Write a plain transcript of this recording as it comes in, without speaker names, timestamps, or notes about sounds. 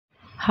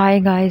Hi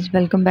guys,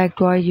 welcome back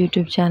to our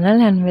YouTube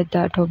channel, and with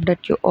that hope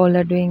that you all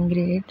are doing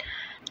great.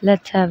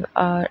 Let's have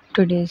our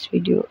today's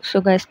video.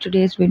 So guys,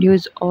 today's video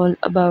is all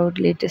about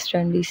latest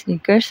trendy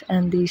sneakers,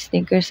 and these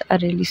sneakers are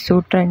really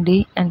so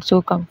trendy and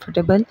so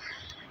comfortable.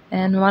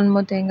 And one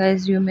more thing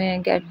guys, you may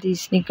get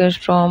these sneakers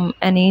from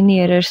any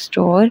nearer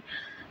store,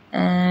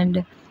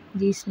 and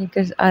these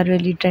sneakers are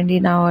really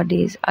trendy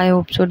nowadays. I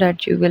hope so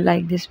that you will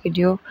like this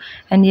video.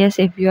 And yes,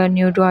 if you are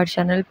new to our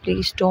channel,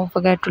 please don't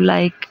forget to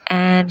like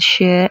and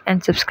share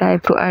and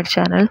subscribe to our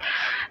channel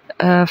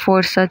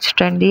for such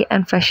trendy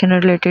and fashion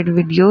related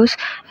videos,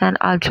 and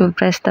also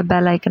press the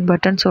bell icon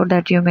button so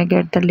that you may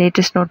get the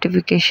latest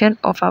notification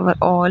of our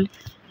all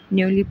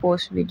newly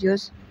post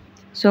videos.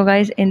 So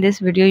guys, in this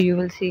video you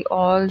will see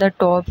all the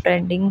top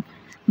trending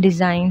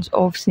designs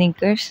of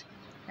sneakers,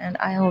 and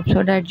I hope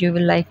so that you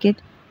will like it.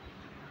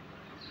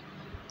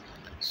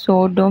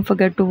 So don't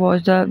forget to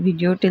watch the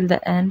video till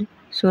the end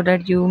so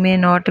that you may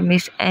not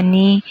miss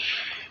any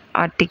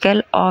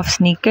article of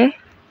sneaker.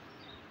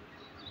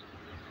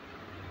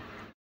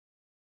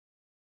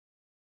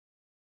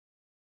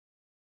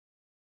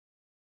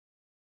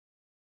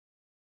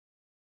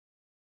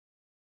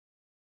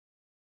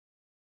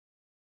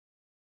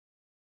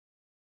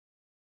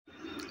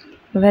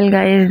 Well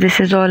guys, this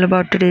is all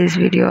about today's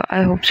video.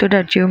 I hope so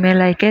that you may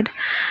like it.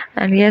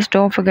 And yes,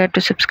 don't forget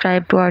to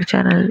subscribe to our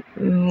channel.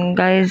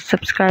 Guys,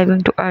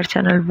 subscribing to our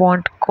channel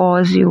won't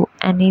cause you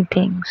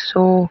anything,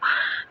 so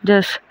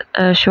just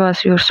show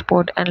us your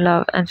support and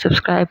love and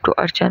subscribe to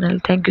our channel.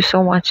 Thank you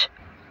so much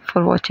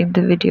for watching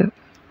the video.